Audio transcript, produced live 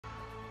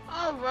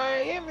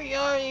Alright, here we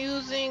are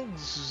using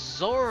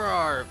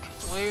Zoroark,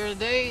 where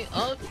they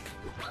have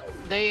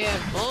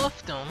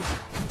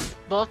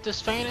buffed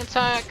his feint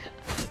attack,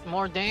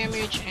 more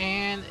damage,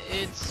 and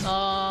it's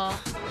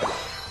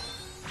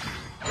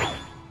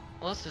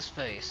what's his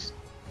face?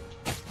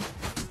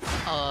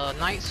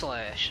 Night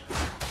Slash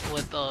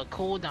with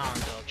cooldown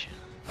reduction.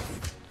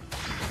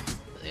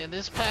 Yeah,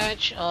 this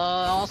patch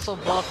also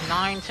buffed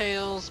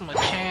Ninetales,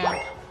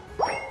 Machamp,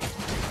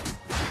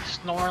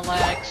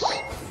 Snorlax,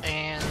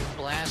 and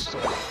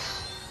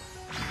Blastoise,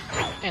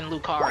 and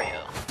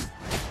Lucario.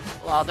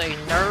 While they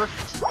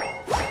nerfed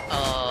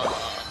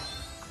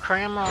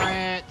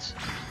Cramorant,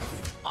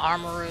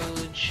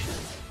 Armarouge.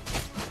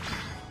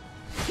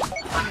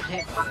 I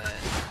get hit by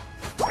that.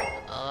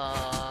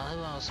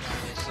 Who else am I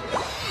missing?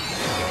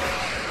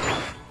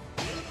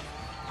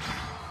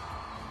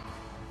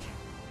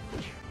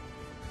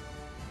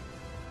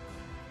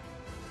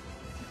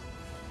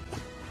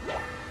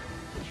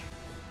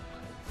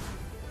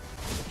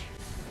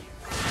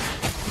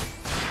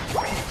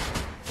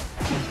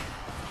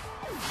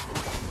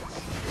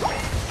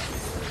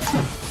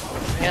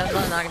 Yeah, there's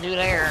nothing I can do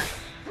there.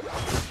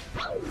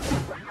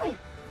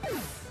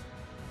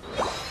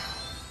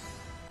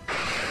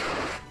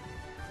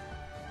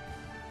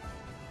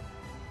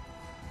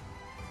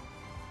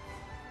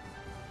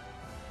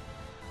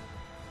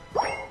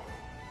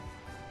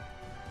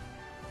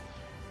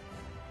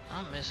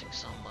 I'm missing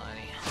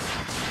somebody.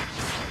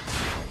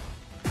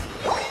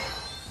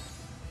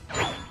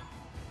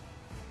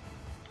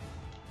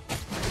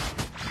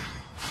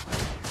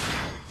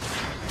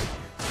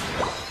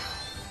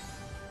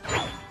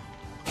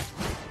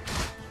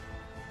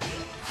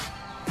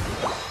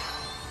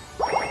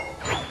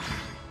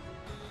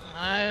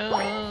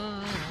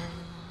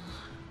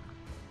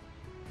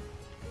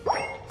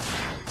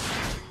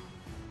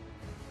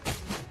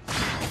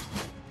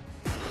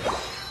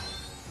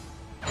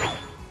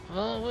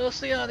 Well, we'll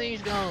see how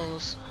these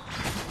goes.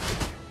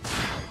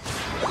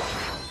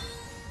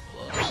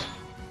 Whoops.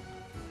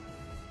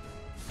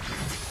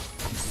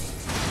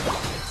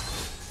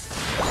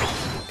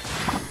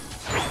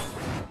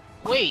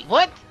 Wait,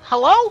 what?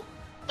 Hello?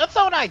 That's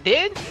not what I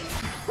did?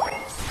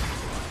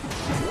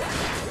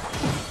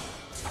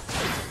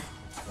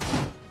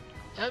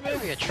 That may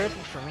be a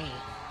triple for me.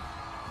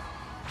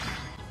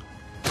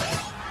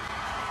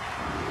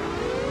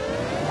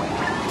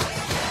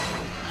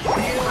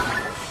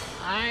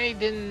 I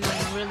didn't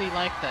really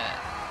like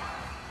that.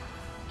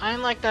 I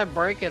didn't like that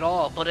break at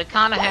all, but it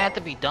kinda had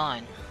to be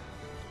done.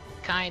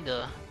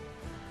 Kinda.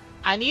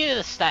 I needed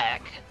a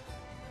stack.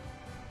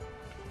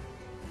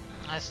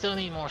 I still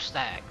need more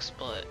stacks,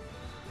 but...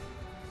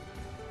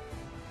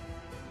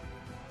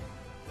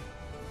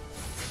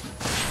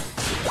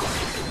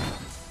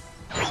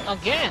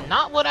 Again,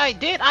 not what I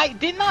did. I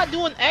did not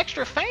do an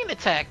extra feint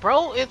attack,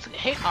 bro. It's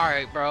hit.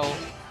 Alright, bro.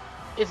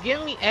 It's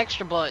giving me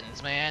extra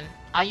buttons, man.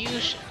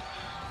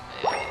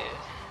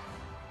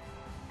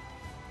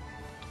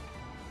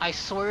 I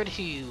swear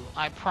to you,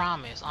 I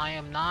promise, I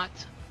am not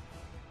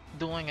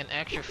doing an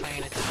extra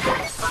feint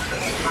attack.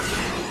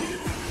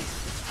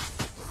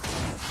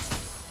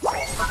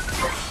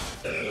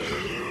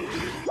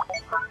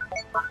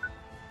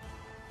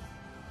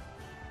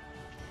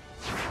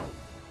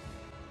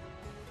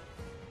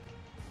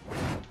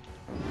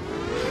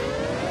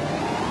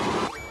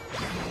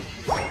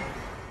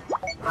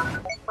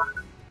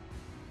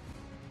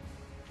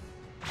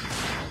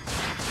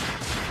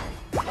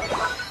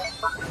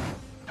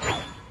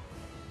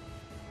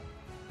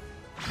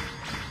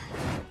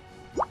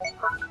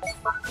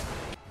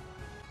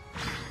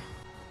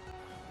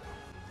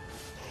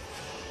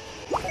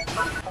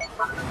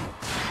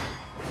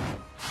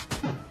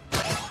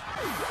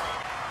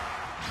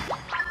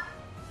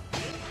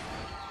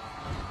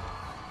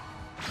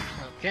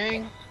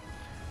 Okay.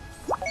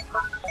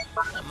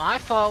 My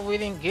fault we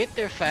didn't get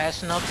there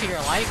fast enough to your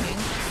liking.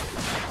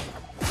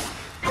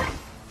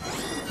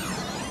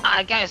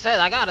 Like I said,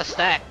 I got a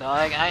stack,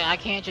 dog. I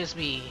can't just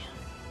be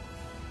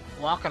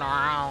walking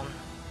around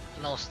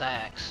no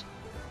stacks.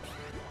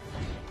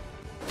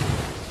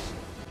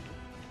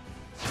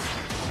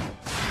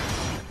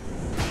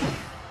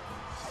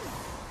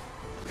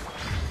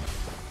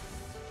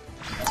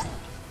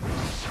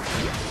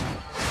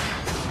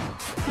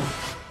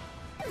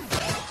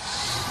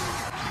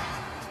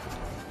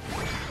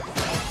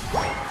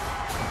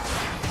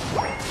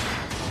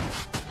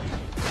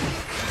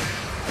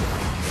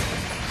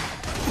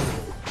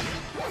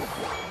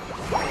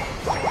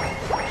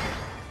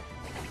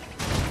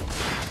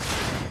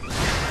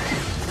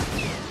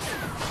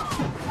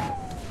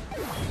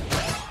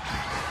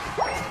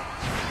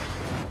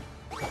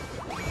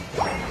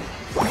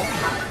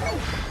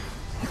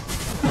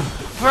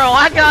 Bro,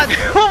 I got...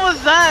 What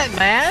was that,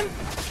 man?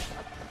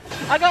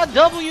 I got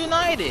double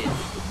united.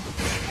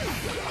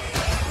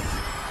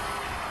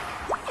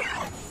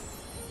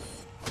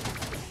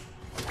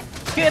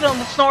 Hit him,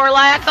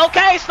 Snorlax.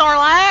 Okay,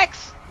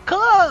 Snorlax.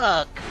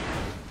 Cook.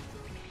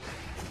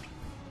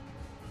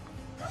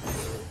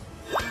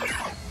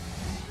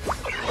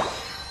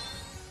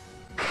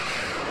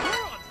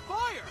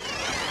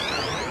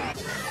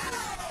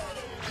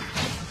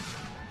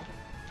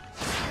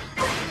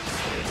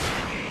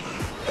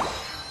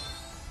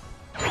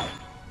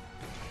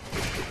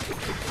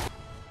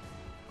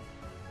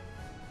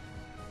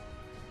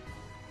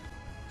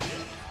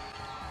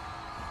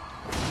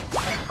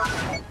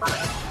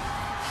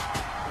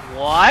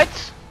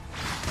 What?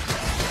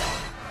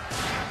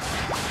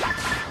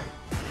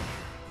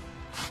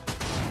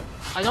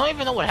 I don't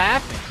even know what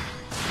happened.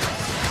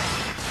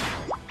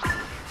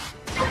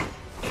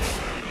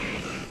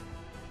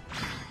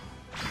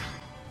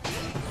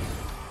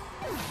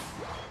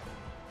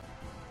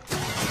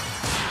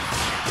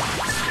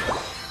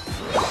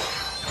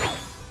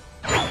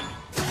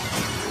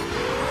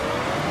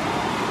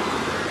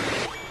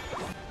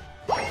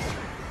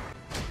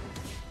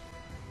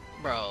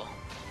 Bro,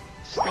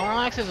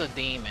 Snorlax is a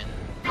demon.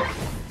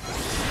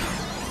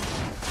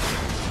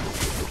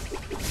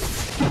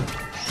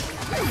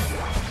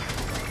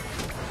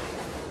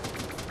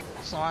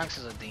 Snorlax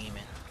is a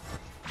demon.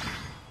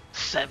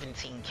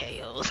 17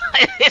 KOs.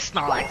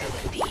 Snorlax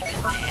is a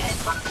demon, man.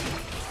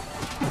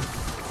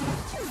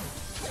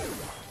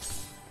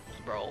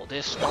 Bro,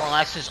 this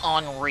Snorlax is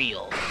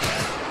unreal.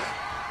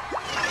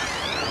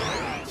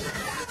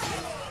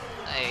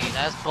 Hey,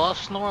 that's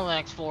buff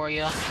Snorlax for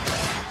ya.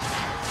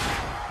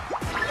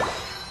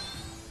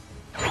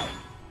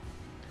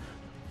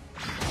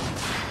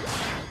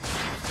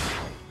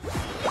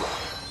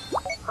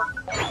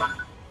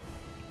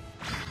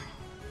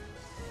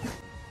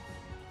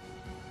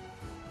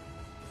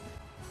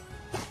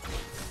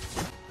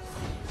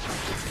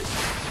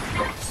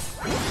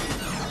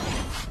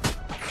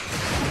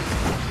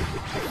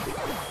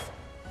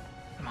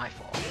 My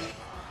fault.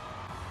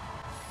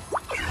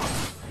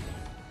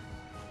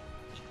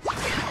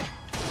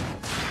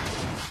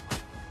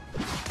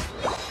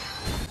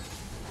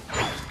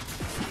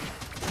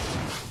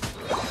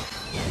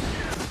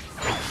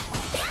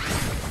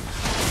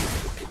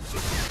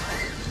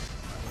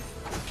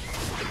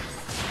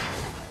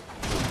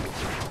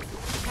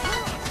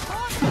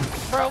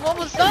 Bro, what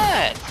was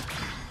that?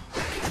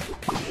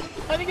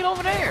 How'd you get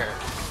over there?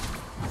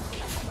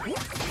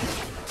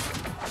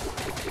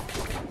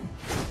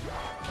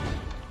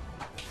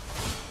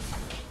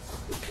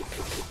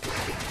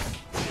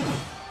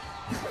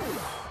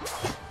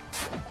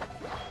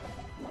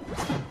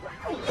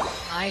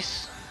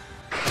 Nice.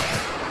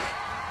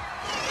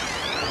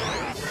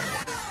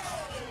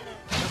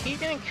 He's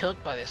getting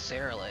cooked by this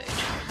Snorlax.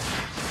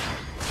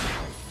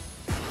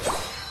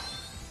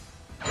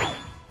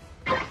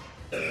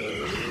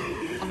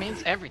 I mean,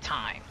 it's every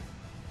time.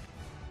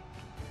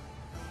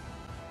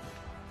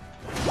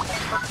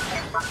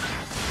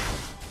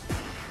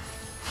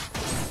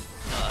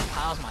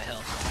 How's my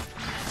health?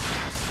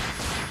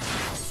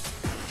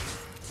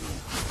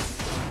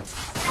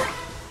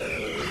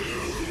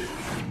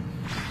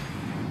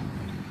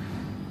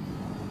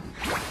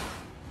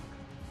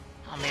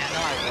 I mean, I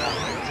know I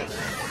walked into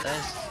that, but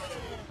that's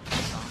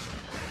something.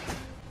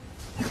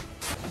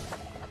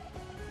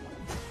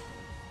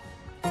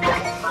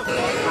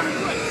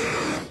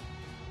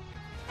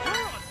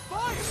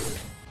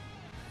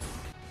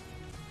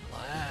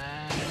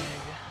 Lag.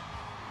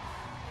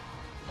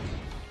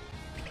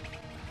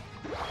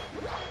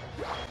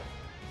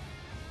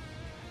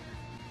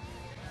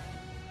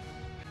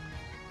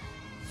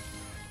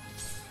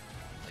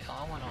 They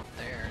all went up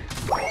there.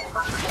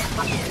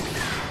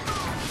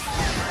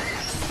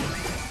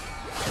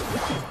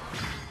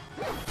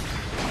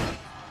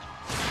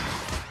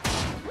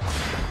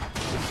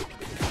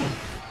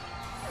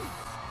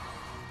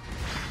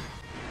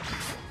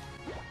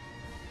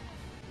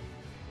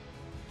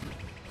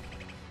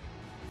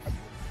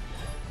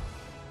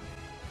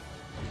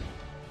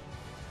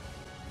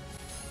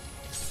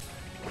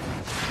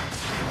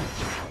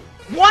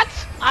 What?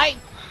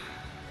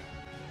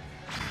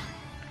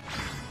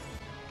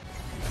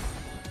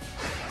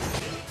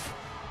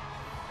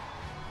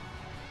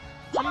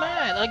 I'm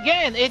mad.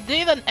 Again, it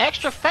did an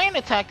extra feint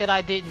attack that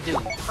I didn't do.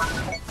 I'm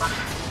alive.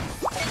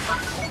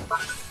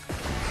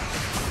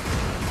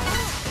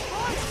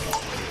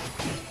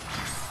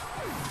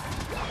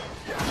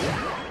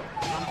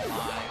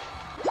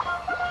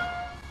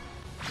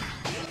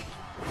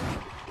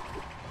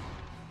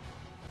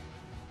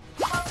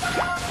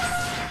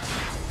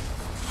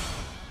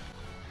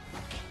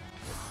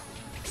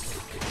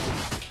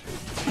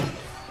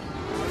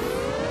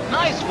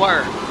 Nice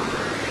work.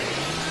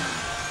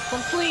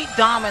 Complete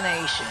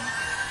domination.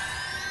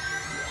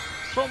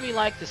 It's what we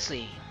like to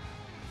see.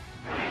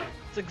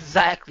 It's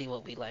exactly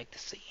what we like to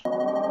see. You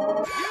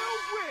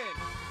win.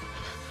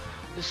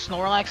 This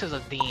Snorlax is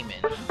a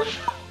demon.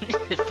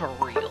 For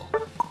real.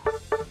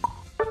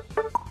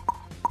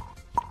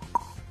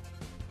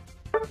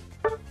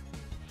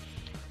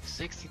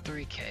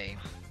 $63K.